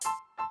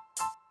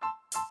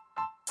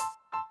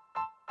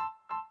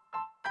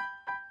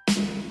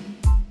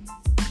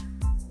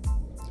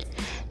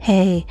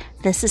Hey,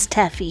 this is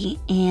Teffy,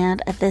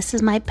 and this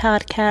is my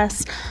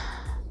podcast,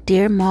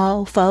 Dear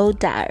Mofo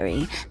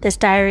Diary. This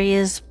diary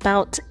is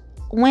about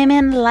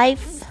women,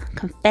 life,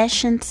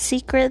 confessions,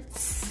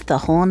 secrets, the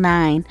whole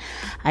nine.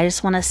 I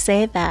just want to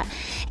say that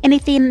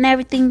anything and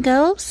everything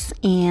goes,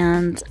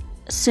 and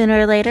sooner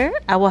or later,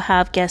 I will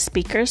have guest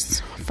speakers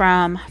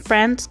from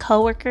friends,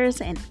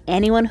 coworkers, and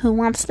anyone who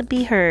wants to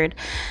be heard.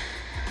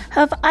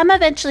 I'm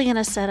eventually going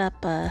to set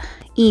up a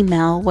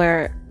email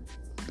where,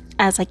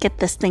 as I get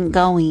this thing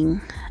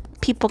going,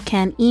 people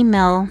can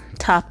email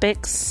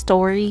topics,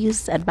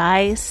 stories,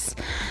 advice,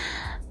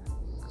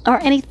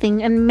 or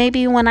anything. And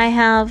maybe when I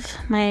have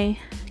my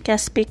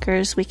guest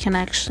speakers, we can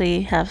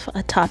actually have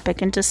a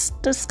topic and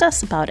just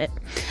discuss about it.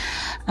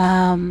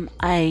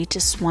 I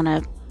just want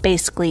to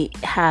basically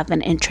have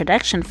an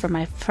introduction for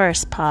my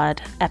first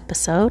pod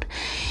episode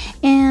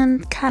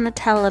and kind of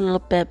tell a little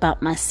bit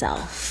about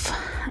myself.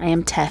 I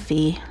am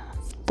Teffy,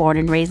 born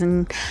and raised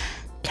in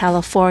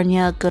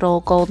California, good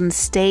old Golden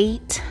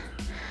State.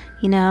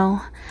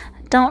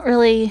 Don't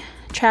really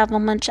travel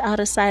much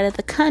outside of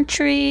the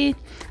country.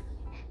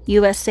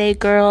 USA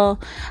girl.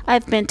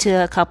 I've been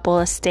to a couple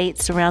of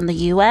states around the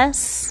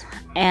US,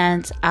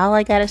 and all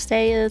I gotta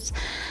say is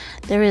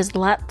there is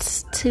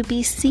lots to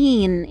be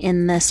seen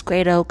in this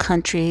great old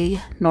country,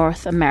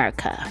 North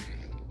America.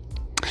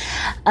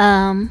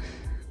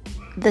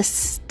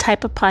 This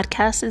type of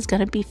podcast is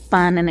going to be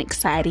fun and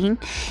exciting,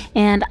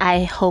 and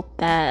I hope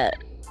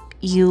that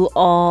you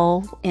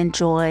all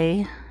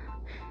enjoy,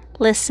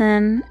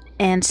 listen,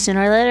 and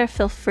sooner or later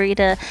feel free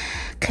to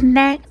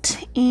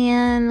connect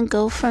and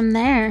go from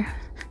there.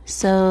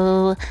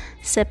 So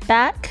sit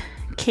back,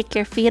 kick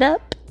your feet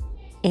up,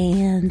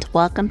 and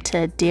welcome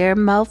to Dear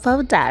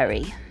Mofo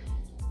Diary.